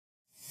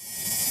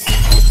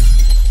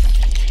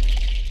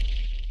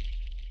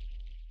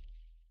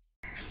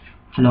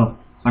Hello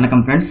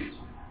வணக்கம் friends.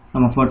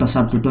 நம்ம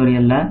Photoshop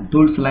டுட்டோரியலில்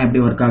டூல்ஸ்லாம்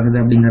எப்படி ஒர்க் ஆகுது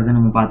அப்படிங்கிறத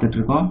நம்ம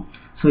பார்த்துட்ருக்கோம்.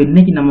 ஸோ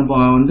இன்றைக்கி நம்ம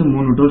வந்து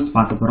 3 டூல்ஸ்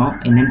பார்க்க போகிறோம்.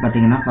 என்னென்னு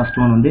பார்த்தீங்கன்னா, ஃபர்ஸ்ட்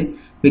ஒன் வந்து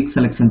குவிக்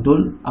செலெக்ஷன்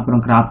டூல்,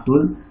 அப்புறம் கிராப்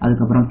டூல்,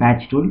 அதுக்கப்புறம்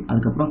பேட்ச் டூல்,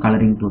 அதுக்கப்புறம்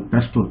கலரிங் டூல்,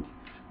 ப்ரஷ் டூல்.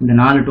 இந்த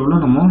 4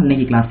 டூலும் நம்ம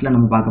இன்றைக்கி கிளாஸில்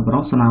நம்ம பார்க்க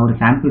போகிறோம். ஸோ நான் ஒரு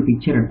சாம்பிள்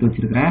பிக்சர் எடுத்து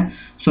வச்சுருக்கிறேன்.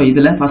 ஸோ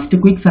இதில் ஃபஸ்ட்டு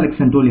குவிக்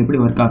செலெக்ஷன் டூல் எப்படி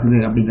ஒர்க் ஆகுது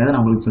அப்படிங்கிறத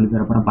நான் உங்களுக்கு சொல்லி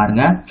தரப்போகிறேன்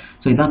பாருங்கள்.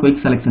 ஸோ இதான்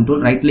quick selection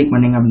tool. Right click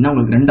பண்ணிங்க அப்படின்னா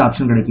உங்களுக்கு 2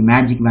 ஆப்ஷன் கிடைக்கும்,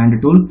 magic want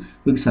tool,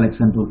 quick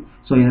selection tool.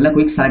 So இதில்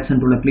குவிக்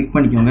செலெக்ஷன் டூலை கிளிக்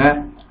பண்ணிக்கோங்க.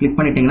 கிளிக்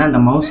பண்ணிட்டீங்கன்னா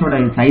இந்த மவுஸோட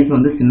சைஸ்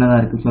வந்து சின்னதாக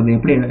இருக்குது. ஸோ அதை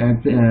எப்படி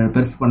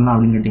பெருசு பண்ணலாம்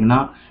அப்படின்னு கேட்டிங்கன்னா,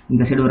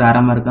 இந்த சைடு ஒரு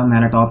அரை இருக்கா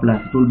மேலே டாப்பில்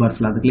டூல்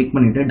பாக்ஸில் அதை கிளிக்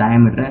பண்ணிவிட்டு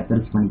டயாமீட்டரை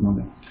பெருசு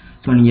பண்ணிக்கோங்க.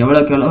 ஸோ நீங்கள்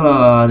எவ்வளோக்கு எவ்வளோ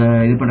அதை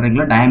இது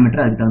பண்ணுறீங்களோ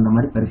டயாமீட்டர் அதுக்கு தகுந்த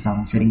மாதிரி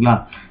பெருசாகும். சரிங்களா?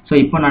 ஸோ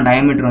இப்போ நான்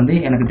டயாமீட்டர் வந்து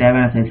எனக்கு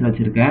தேவையான சைஸில்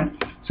வச்சுருக்கேன்.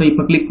 ஸோ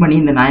இப்போ கிளிக் பண்ணி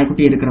இந்த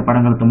நாய்க்குட்டி இருக்கிற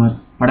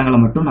படங்களை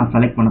மட்டும் நான்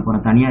செலக்ட் பண்ண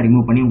போகிறேன். தனியாக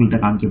ரிமூவ் பண்ணி உங்கள்கிட்ட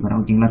காமிக்க போகிறேன்.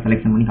 ஓகேங்களா?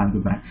 செலெக்ஷன் பண்ணி காமிக்க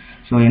போகிறேன்.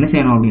 ஸோ என்ன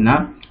செய்யணும் அப்படின்னா,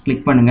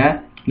 கிளிக் பண்ணுங்கள்.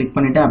 கிளிக்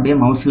பண்ணிவிட்டு அப்படியே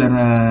மவுஸில்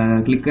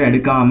கிளிக்கை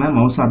எடுக்காமல்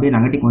மவுஸை அப்படியே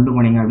நகட்டி கொண்டு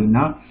போனீங்க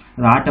அப்படின்னா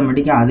அது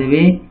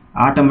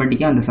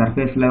ஆட்டோமேட்டிக்காக அந்த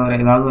சர்ஃபேஸில் ஒரு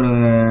ஏதாவது ஒரு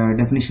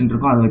டெஃபினிஷன்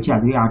இருக்கும், அதை வச்சு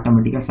அதுவே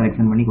ஆட்டோமேட்டிக்காக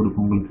செலெக்ஷன் பண்ணி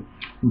கொடுக்கும் உங்களுக்கு.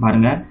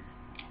 பாருங்கள்.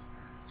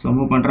 ஸோ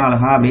மூவ் பண்ணுற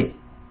அழகாக அப்படியே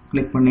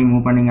கிளிக் பண்ணி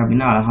மூவ் பண்ணிங்க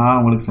அப்படின்னா அழகாக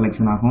உங்களுக்கு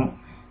செலெக்ஷன் ஆகும்.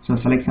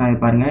 ஸோ செலெக்ஷன் ஆகி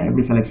பாருங்கள்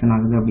எப்படி செலெக்ஷன்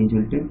ஆகுது அப்படின்னு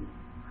சொல்லிட்டு.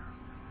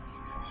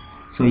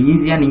 ஸோ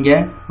ஈஸியாக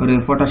நீங்கள் ஒரு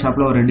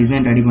ஃபோட்டோஷாப்பில் ஒரு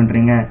டிசைன் ரெடி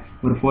பண்ணுறீங்க,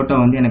 ஒரு ஃபோட்டோ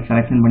வந்து எனக்கு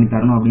செலெக்ஷன் பண்ணி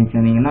தரணும் அப்படின்னு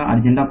சொன்னீங்கன்னா,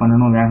 அர்ஜென்ட்டாக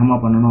பண்ணணும், வேகமாக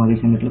பண்ணணும், அதே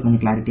சமயத்தில்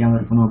கொஞ்சம் கிளாரிட்டியாக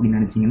இருக்கணும் அப்படின்னு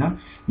நினச்சிங்கன்னா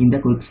இந்த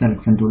குவிக்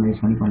செலெக்ஷன் டூல்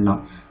யூஸ் பண்ணி பண்ணலாம்.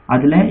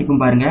 அதில் இப்போ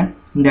பாருங்கள்,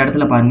 இந்த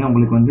இடத்துல பாருங்கள்,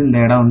 உங்களுக்கு வந்து இந்த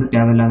இடம் வந்து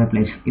தேவையில்லாத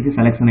பிளேஸ், இது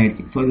செலெக்ஷன்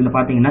ஆகிடுச்சு. ஸோ இதில்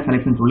பார்த்தீங்கன்னா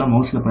செலெக்ஷன் டூலில்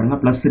மவுஸில்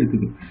பாருங்கள் ப்ளஸ்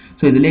இருக்குது.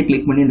 ஸோ இதிலே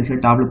கிளிக் பண்ணி இந்த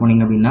சைட் டாப்பில்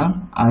போனீங்க அப்படின்னா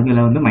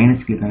அதில் வந்து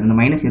மைனஸ் கிளிக் ஆகும். இந்த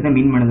மைனஸ் எதை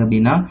மீன் பண்ணுது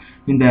அப்படின்னா,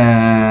 இந்த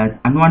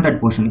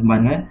அன்வான்ட் போர்ஷனுக்கு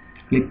பாருங்கள்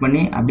கிளிக்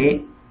பண்ணி அப்படியே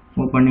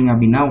மூவ் பண்ணிங்க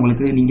அப்படின்னா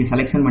உங்களுக்கு நீங்கள்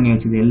செலெக்ஷன் பண்ணி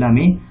வச்சது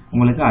எல்லாமே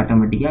உங்களுக்கு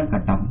ஆட்டோமேட்டிக்காக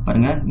கட் ஆகும்.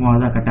 பாருங்கள், மூவ்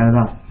ஆகுதா, கட்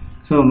ஆகுதா?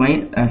 ஸோ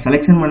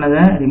செலெக்ஷன்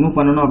பண்ணதை ரிமூவ்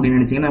பண்ணணும் அப்படின்னு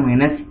நினச்சிங்கன்னா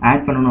மைனஸ்,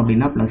 ஆட் பண்ணணும்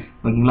அப்படின்னா ப்ளஸ்.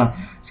 ஓகேங்களா?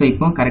 ஸோ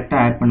இப்போ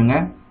கரெக்டாக ஆட்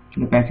பண்ணுங்கள்.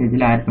 இந்த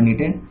பேசேஜில் ஆட்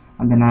பண்ணிவிட்டு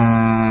அந்த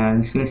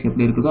ஸ்பேஸ்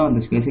எப்படி இருக்குதோ அந்த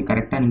ஸ்பேஸை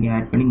கரெக்டாக நீங்கள்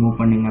ஆட் பண்ணி மூவ்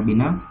பண்ணிங்க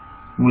அப்படின்னா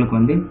உங்களுக்கு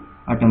வந்து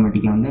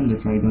ஆட்டோமேட்டிக்காக வந்து அந்த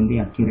சைடு வந்து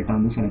அக்யூரேட்டாக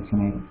வந்து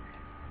செலெக்ஷன் ஆகிடும்.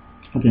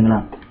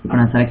 ஓகேங்களா? இப்போ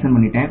நான் செலெக்ஷன்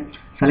பண்ணிட்டேன்.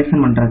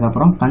 செலெக்ஷன்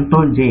பண்ணுறதுக்கப்புறம்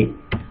Ctrl+J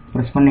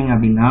ப்ரெஸ் பண்ணிங்க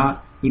அப்படின்னா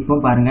இப்போ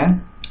பாருங்கள்,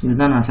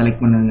 இதுதான் நான்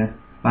செலக்ட் பண்ணுங்க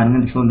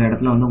பாருங்கள். ஸோ இந்த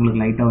இடத்துல வந்து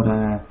உங்களுக்கு லைட்டாக ஒரு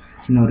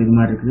சின்ன ஒரு இது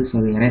மாதிரி இருக்குது. ஸோ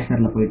அது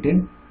எரேசரில் போயிட்டு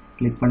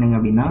கிளிக் பண்ணிங்க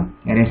அப்படின்னா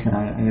எரேஸ்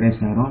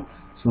ஆகிரும்.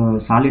 ஸோ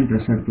சாலிட்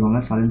ப்ரெஷ்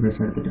எடுத்துக்கோங்க. சாலிட்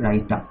ப்ரெஷ் எடுத்துகிட்டு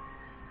ரைட்டாக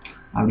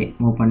அப்படியே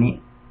மூவ் பண்ணி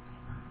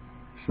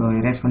ஸோ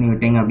எரேஸ் பண்ணி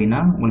விட்டீங்க அப்படின்னா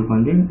உங்களுக்கு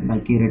வந்து இந்த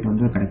அக்யூரேட்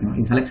வந்து கிடைக்கும்.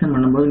 இது செலெக்ஷன்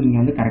பண்ணும்போது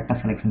நீங்கள் வந்து கரெக்டாக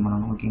செலெக்ஷன்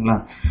பண்ணணும். ஓகேங்களா?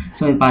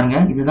 ஸோ இது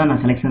பாருங்கள், இதுதான்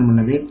நான் செலெக்ஷன்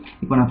பண்ணது.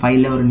 இப்போ நான்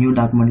ஃபைலில் ஒரு நியூ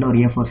டாக்குமெண்ட்டில் ஒரு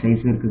A4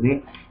 சைஸ் இருக்குது.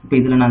 இப்போ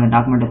இதில் நான் அந்த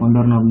டாக்குமெண்ட்டை கொண்டு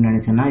வரணும் அப்படின்னு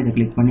நினச்சேன்னா இதை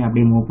கிளிக் பண்ணி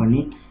அப்படியே மூவ்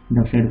பண்ணி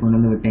இந்த சைடு கொண்டு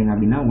வந்து விட்டீங்க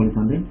அப்படின்னா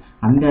உங்களுக்கு வந்து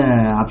அந்த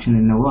ஆப்ஷன்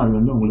என்னவோ அது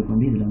வந்து உங்களுக்கு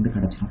வந்து இதில் வந்து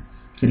கிடச்சிடும்.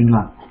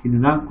 சரிங்களா?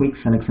 இதுதான்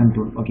குவிக் செலெக்ஷன்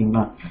டூல்.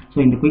 ஓகேங்களா? ஸோ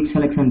இந்த குவிக்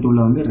செலெக்ஷன்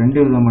டூலில் வந்து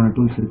 2 விதமான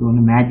டூல்ஸ் இருக்குது.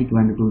 வந்து மேஜிக்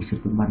வேண்ட் டூல்ஸ்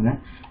இருக்குது பாருங்கள்,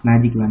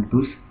 magic want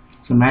tools.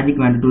 So magic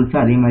want tools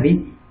அதே மாதிரி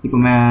இப்போ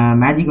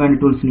மேஜிக் வேண்ட்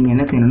டூல்ஸ் நீங்கள்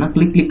என்ன செய்யணும்னா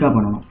கிளிக்காக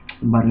பண்ணணும்.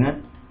 பாருங்கள்,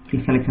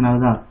 கிளிக் செலெக்ஷன்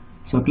ஆகுதா?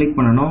 ஸோ கிளிக்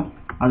பண்ணணும்,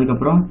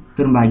 அதுக்கப்புறம்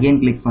திரும்ப அகெயின்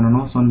கிளிக்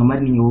பண்ணணும். ஸோ அந்த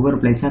மாதிரி நீங்கள் ஒவ்வொரு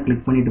பிளேஸாக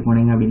கிளிக் பண்ணிட்டு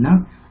போனீங்க அப்படின்னா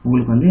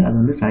உங்களுக்கு வந்து அது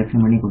வந்து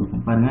செலெக்ஷன் பண்ணி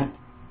கொடுக்கும். பாருங்கள்.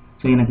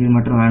 ஸோ எனக்கு இது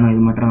மட்டும் வேணும்,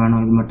 இது மட்டும்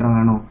வேணும், இது மட்டும்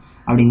வேணும்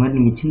அப்படிங்கிற மாதிரி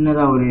நீங்கள்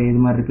சின்னதாக ஒரு இது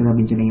மாதிரி இருக்குது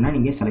அப்படின்னு சொன்னீங்கன்னா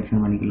நீங்கள்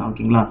செலெக்ஷன் பண்ணிக்கலாம்.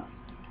 ஓகேங்களா?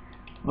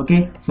 ஓகே.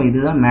 ஸோ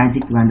இதுதான்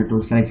மேஜிக் வேண்ட்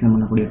டூல், செலெக்ஷன்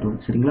பண்ணக்கூடிய டூல்.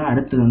 சரிங்களா?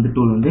 அடுத்தது வந்து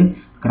டூல் வந்து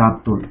graph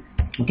tool.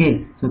 Okay.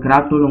 So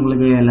graph tool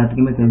உங்களுக்கு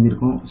எல்லாத்துக்குமே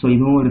தெரிஞ்சிருக்கும். ஸோ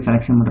இதுவும் ஒரு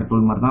செலெக்ஷன் பண்ணுற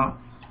டூல் மாதிரி தான்.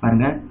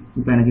 பாருங்கள்,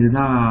 இப்போ எனக்கு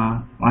இதுதான்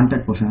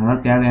வாண்டட் போர்ஷன்,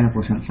 அதாவது தேவையான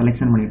போர்ஷன்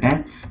செலெக்ஷன் பண்ணிவிட்டேன்.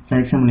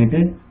 செலெக்ஷன்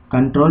பண்ணிவிட்டு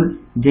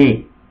Ctrl+J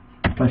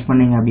ப்ரெஸ்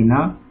பண்ணிங்க அப்படின்னா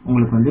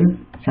உங்களுக்கு வந்து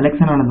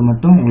செலெக்ஷன் ஆனது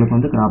மட்டும் உங்களுக்கு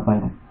வந்து கிராப்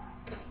ஆகிடும்.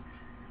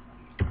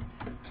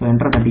 ஸோ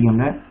என்ட்ரை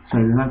தட்டிக்கோங்க. ஸோ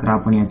இதுதான்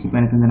கிராப் பண்ணியாச்சு. இப்போ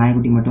எனக்கு இந்த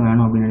நாய்க்குட்டி மட்டும்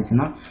வேணும் அப்படின்னு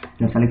நினச்சின்னா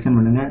இதை செலெக்ஷன்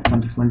பண்ணுங்கள்.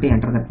 செலக்ட் பண்ணிட்டு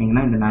என்ட்ரை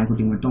தட்டிங்கன்னா இந்த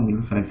நாய்க்குட்டி மட்டும்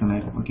உங்களுக்கு செலெக்ஷன்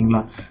ஆகிடும்.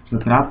 ஓகேங்களா?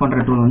 ஸோ கிராப்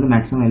பண்ணுற டூல் வந்து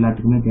மேக்ஸிமம்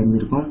எல்லாத்துக்குமே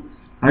தெரிஞ்சிருக்கும்.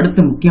 அடுத்த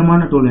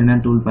முக்கியமான டூல் என்ன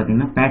டூல்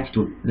பார்த்தீங்கன்னா பேட்ச்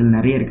டூல். இதில்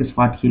நிறைய இருக்குது.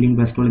 Spot healing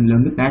plus tool. இதில்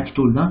வந்து பேட்ச்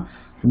டூல் தான்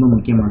ரொம்ப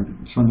முக்கியமானது.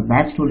 ஸோ அந்த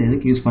பேட்ச் டூல்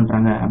எதுக்கு யூஸ்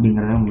பண்ணுறாங்க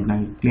அப்படிங்கிறத உங்களுக்கு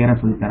நான் கிளியராக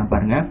சொல்லித்தரேன்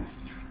பாருங்கள்.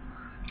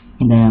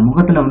 இந்த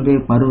முகத்தில் வந்து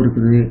பரு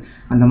இருக்குது,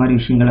 அந்த மாதிரி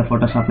விஷயங்களை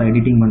ஃபோட்டோஷாப்பில்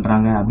எடிட்டிங்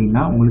பண்ணுறாங்க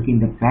அப்படின்னா உங்களுக்கு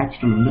இந்த பேட்ச்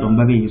டூல் வந்து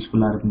ரொம்பவே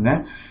யூஸ்ஃபுல்லாக இருக்குங்க.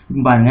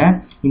 பாருங்கள்,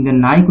 இந்த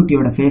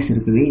நாய்க்குட்டியோட ஃபேஸ்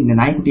இருக்குது. இந்த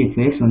நாய்க்குட்டியோட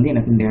ஃபேஸ் வந்து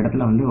எனக்கு இந்த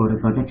இடத்துல வந்து ஒரு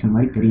ப்ரொஜெக்ஷன்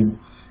மாதிரி தெரியணும்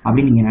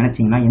அப்படின்னு நீங்கள்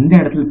நினச்சிங்கன்னா எந்த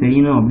இடத்துல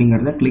தெரியணும்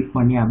அப்படிங்கிறத கிளிக்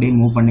பண்ணி அப்படியே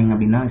மூவ் பண்ணிங்க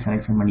அப்படின்னா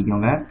செலெக்ஷன்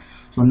பண்ணிக்கோங்க.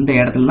 ஸோ இந்த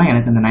இடத்துல தான்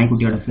எனக்கு அந்த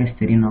நாய்க்குட்டியோட ஃபேஸ்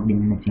தெரியணும்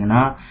அப்படின்னு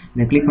நினச்சிங்கன்னா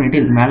இதை கிளிக் பண்ணிவிட்டு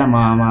இதுக்கு மேலே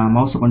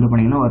மவுஸை கொண்டு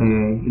போனீங்கன்னா ஒரு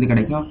இது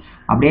கிடைக்கும்.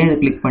 அப்படியே இதை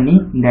கிளிக் பண்ணி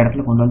இந்த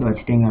இடத்துல கொண்டு வந்து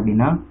வச்சுட்டீங்க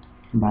அப்படின்னா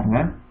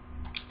பாருங்கள்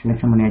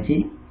செலெக்ஷன் பண்ணியாச்சு.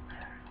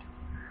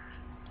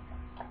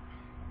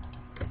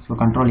 ஸோ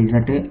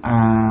Ctrl+Z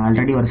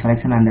ஆல்ரெடி ஒரு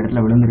செலெக்ஷன் அந்த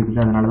இடத்துல விழுந்துருக்குது,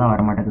 அதனால தான்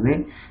வரமாட்டேங்குது.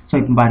 ஸோ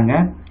இப்போ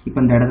பாருங்கள், இப்போ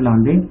இந்த இடத்துல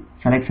வந்து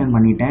செலெக்ஷன்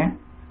பண்ணிட்டேன்.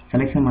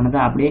 செலெக்ஷன் பண்ணதை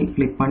அப்படியே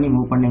கிளிக் பண்ணி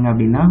மூவ் பண்ணிங்க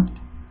அப்படின்னா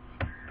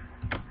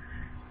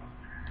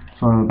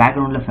ஸோ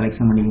பேக்ரவுண்டில்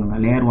செலெக்ஷன் பண்ணிக்கோங்க.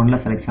 லேயர்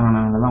 1ல் செலெக்ஷன்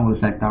ஆனதுனால தான்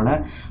உங்களுக்கு செலக்ட் ஆகலை.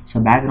 ஸோ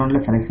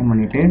பேக்ரவுண்டில் செலெக்ஷன்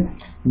பண்ணிவிட்டு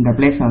இந்த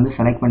பிளேஸை வந்து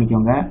செலக்ட்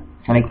பண்ணிக்கோங்க.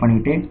 செலக்ட்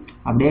பண்ணிவிட்டு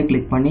அப்படியே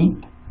கிளிக் பண்ணி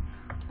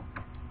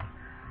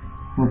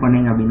மூவ்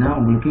பண்ணிங்க அப்படின்னா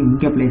உங்களுக்கு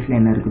இங்கே பிளேஸில்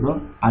என்ன இருக்குதோ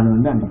அது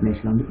வந்து அந்த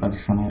பிளேஸில் வந்து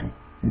ப்ரொஜெக்ஷன்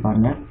ஆயிடும்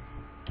பாருங்கள்.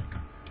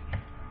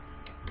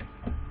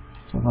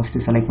 So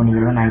first select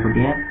பண்ணிக்கிறத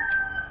நாய்க்குட்டியை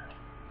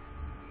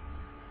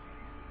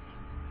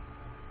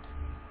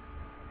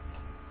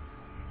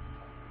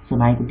so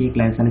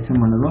நாய்க்குட்டியை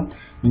selection பண்ணதும்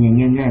நீங்கள்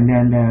எங்கெங்கே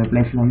எந்த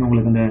பிளேஸில் வந்து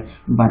உங்களுக்கு இந்த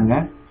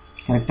பாருங்கள்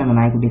கரெக்டாக அந்த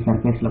நாய்க்குட்டி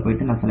சர்ஃபேஸில்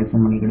போய்ட்டு நான்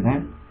செலெக்ஷன் பண்ணிக்கிடுவேன்.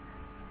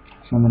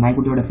 ஸோ அந்த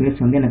நாய்க்குட்டியோட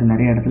ஃபேஸ் வந்து எனக்கு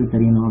நிறைய இடத்துல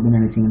தெரியணும் அப்படின்னு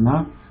நினச்சிங்கன்னா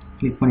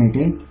கிளிக்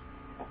பண்ணிவிட்டு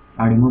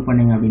அப்படி மூவ்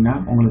பண்ணிங்க அப்படின்னா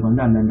உங்களுக்கு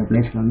வந்து அந்த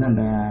பிளேஸில் வந்து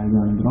அந்த இது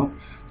வந்துடும்.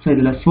 ஸோ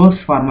இதில்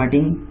சோர்ஸ்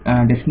ஃபார்மேட்டிங்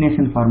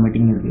டெஸ்டினேஷன்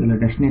ஃபார்மேட்டிங் இருக்குது.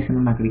 இதில்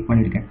டெஸ்டினேஷன் நான் கிளிக்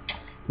பண்ணியிருக்கேன்.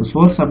 இப்போ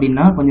சோர்ஸ்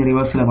அப்படின்னா கொஞ்சம்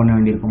ரிவர்ஸில் பண்ண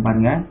வேண்டியிருக்கும்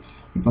பாருங்கள்.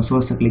 இப்போ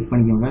சோர்ஸை கிளிக்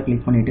பண்ணிக்கோங்க.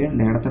 கிளிக் பண்ணிவிட்டு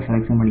இந்த இடத்த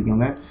செலெக்ஷன்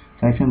பண்ணிக்கோங்க.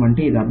 செலெக்ஷன்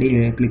பண்ணிட்டு இதை அப்படியே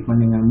கிளிக்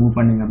பண்ணுங்க மூவ்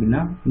பண்ணுங்க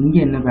அப்படின்னா இங்கே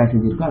என்ன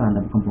பேசேஜ் இருக்கோ அது அந்த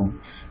பக்கம் போகும்.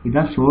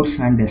 இதுதான் சோர்ஸ்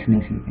அண்ட்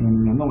டெஸ்டினேஷன். இதை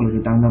நீங்கள் வந்து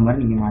உங்களுக்கு தகுந்த மாதிரி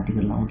நீங்கள்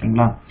மாற்றிக்கலாம்.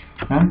 ஓகேங்களா?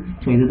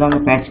 ஸோ இதுதாங்க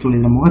பேட்ச் டூல்.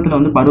 இந்த முகத்தில்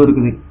வந்து பரு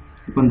இருக்குது.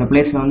 இப்போ இந்த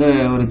பிளேஸில் வந்து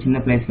ஒரு சின்ன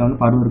பிளேஸில் வந்து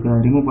பரு இருக்குது.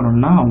 ரிமூவ்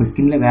பண்ணணும்னா அவங்க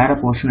ஸ்கின்ல வேறு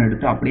போர்ஷன்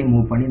எடுத்து அப்படியே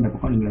மூவ் பண்ணி இந்த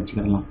பக்கம் நீங்கள்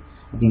வச்சுக்கிடலாம்.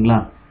 ஓகேங்களா?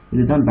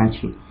 இதுதான் பேட்ச்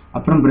டூல்.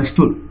 அப்புறம் ப்ரஷ்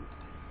டூல்.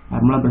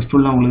 நார்மலாக ப்ரஷ்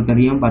டூல்னால் உங்களுக்கு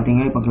தெரியும்.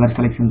 பார்த்தீங்கன்னா இப்போ கலர்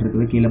செலெக்ஷன்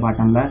இருக்குது கீழே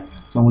பாட்டமில்.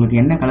 ஸோ உங்களுக்கு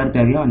என்ன கலர்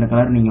தேவையோ அந்த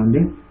கலர் நீங்கள்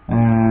வந்து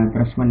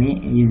ப்ரெஸ் பண்ணி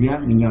ஈஸியாக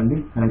நீங்கள் வந்து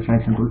கலர்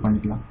செலெக்ஷன் டூல்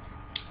பண்ணிக்கலாம்.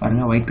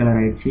 பாருங்கள் ஒயிட் கலர்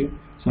ஆகிடுச்சு.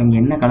 ஸோ இங்கே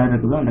என்ன கலர்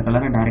இருக்குதோ அந்த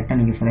கலரை டேரெக்டாக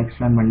நீங்கள்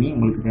செலெக்ஷன் பண்ணி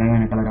உங்களுக்கு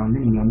தேவையான கலரை வந்து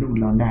நீங்கள் வந்து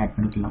உள்ளே வந்து ஆட்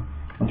பண்ணிக்கலாம்.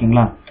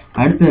 ஓகேங்களா?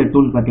 அடுத்த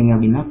டூல் பார்த்தீங்க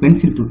அப்படின்னா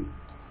பென்சில் டூல்.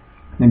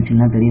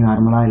 பென்சில்னால் தெரியும்,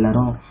 நார்மலாக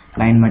எல்லோரும்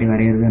லைன் மாதிரி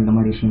வரைகிறது அந்த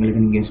மாதிரி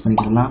விஷயங்களுக்கு நீங்கள் யூஸ்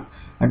பண்ணிக்கலாம்.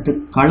 அடுத்து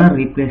கலர்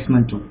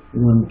ரீப்ளேஸ்மெண்ட் டூல்.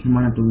 இது ஒரு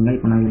முக்கியமான டூலுங்க.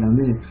 இப்போ நான் இதில்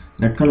வந்து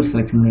ரெட் கலர்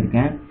செலெக்ஷன்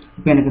பண்ணியிருக்கேன்.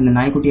 இப்போ எனக்கு இந்த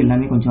நாய்க்குட்டி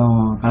எல்லாமே கொஞ்சம்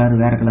கலர்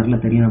வேறு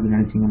கலரில் தெரியும் அப்படின்னு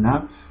நினச்சிங்கன்னா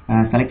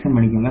செலெக்ஷன்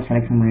பண்ணிக்கோங்க.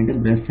 செலெக்ஷன் பண்ணிவிட்டு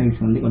ப்ரஷ் சைஸ்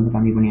வந்து கொஞ்சம்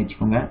கம்மி பண்ணி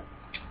வச்சுக்கோங்க.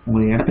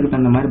 உங்களுக்கு இடத்துக்கு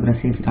தகுந்த மாதிரி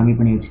ப்ரஷ் சைஸ் கம்மி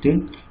பண்ணி வச்சுட்டு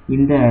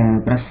இந்த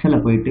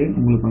ப்ரஷ்ஷில் போயிட்டு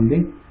உங்களுக்கு வந்து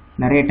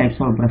நிறைய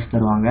டைப்ஸ் ஆஃப் ப்ரஷ்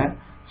தருவாங்க.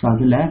 ஸோ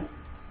அதில்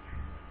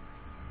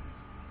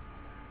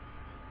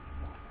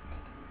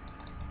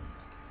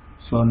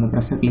அந்த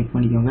ப்ரஷ்ஷை கிளிக்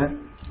பண்ணிக்கோங்க.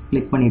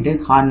 கிளிக் பண்ணிவிட்டு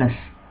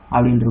ஹார்னஸ்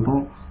அப்படின்னு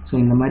இருக்கும். ஸோ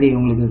இந்த மாதிரி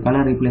உங்களுக்கு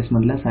கலர்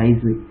ரீப்ளேஸ்மெண்ட்டில்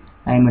சைஸு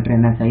டயமீட்டர்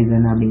என்ன சைஸ்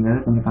என்ன அப்படிங்கிறத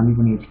கொஞ்சம் கம்மி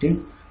பண்ணி வச்சுட்டு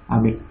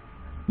அப்படியே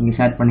நீங்கள்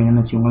ஷேர்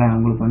பண்ணிங்கன்னு வச்சுக்கோங்களேன்.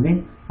 உங்களுக்கு வந்து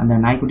அந்த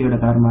நாய்க்குட்டியோட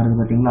கலர் மாறுது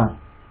பார்த்தீங்களா?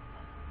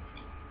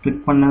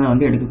 கிளிக் பண்ணதை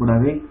வந்து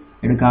எடுக்கக்கூடாது.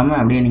 எடுக்காமல்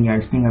அப்படியே நீங்கள்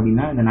அடிச்சிட்டிங்க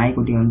அப்படின்னா இந்த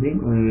நாய்க்குட்டி வந்து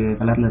ஒரு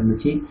கலரில்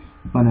இருந்துச்சு.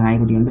 இப்போ அந்த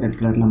நாய்க்குட்டி வந்து ரெட்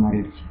கலரில்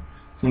மாறிடுச்சு.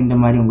 ஸோ இந்த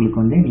மாதிரி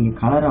உங்களுக்கு வந்து நீங்கள்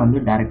கலரை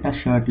வந்து டேரெக்டாக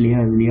ஷர்ட்லேயோ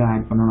இதுலேயோ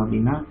ஆட் பண்ணணும்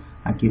அப்படின்னா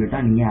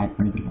அக்யூரேட்டாக நீங்கள் ஆட்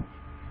பண்ணிக்கலாம்.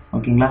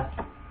 ஓகேங்களா?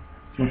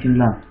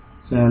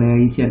 ஸோ எவ்வளோ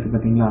ஈஸியாக இருக்குது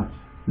பார்த்தீங்களா?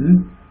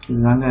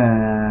 இதுதாங்க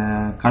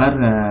கலர்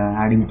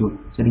ஆடிங் டூல்.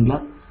 சரிங்களா?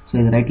 ஸோ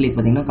இது ரைட் கிளிக்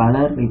பார்த்தீங்கன்னா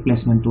கலர்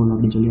ரீப்ளேஸ்மெண்ட் டூல்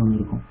அப்படின்னு சொல்லி ஒன்று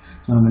இருக்கும்.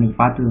 ஸோ நம்ம இன்றைக்கி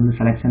பார்த்தது வந்து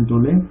செலெக்ஷன்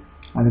டூலு,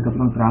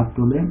 அதுக்கப்புறம் கிராப்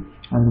டூலு,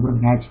 அதுக்கப்புறம்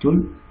ஹேட்ச் டூல்,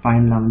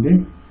 ஃபைனலாக வந்து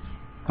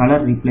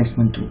கலர்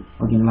ரீப்ளேஸ்மெண்ட் டூல்.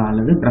 ஓகேங்களா?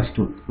 அல்லது brush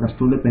tool. Brush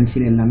tool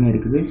pencil எல்லாமே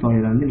இருக்குது. ஸோ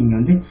இதில் வந்து நீங்கள்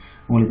வந்து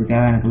உங்களுக்கு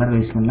தேவையான கலர்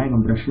யூஸ் பண்ணலாம்.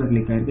 இப்போ ப்ரஷ்ஷில்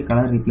கிளிக் ஆகிருக்கு.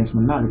 கலர்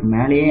ரீப்ளேஸ்மெண்ட்னா அதுக்கு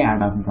மேலேயே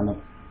ஆட் ஆகும் கலர்.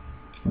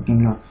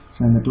 ஓகேங்களா?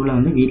 ஸோ இந்த டூலை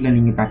வந்து வீட்டில்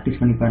நீங்கள் ப்ராக்டிஸ்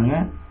பண்ணி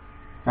பாருங்கள்.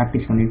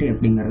 ப்ராக்டிஸ் பண்ணிவிட்டு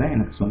எப்படிங்கிறத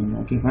எனக்கு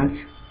சொல்லுங்கள். Okay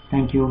friends,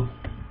 thank you.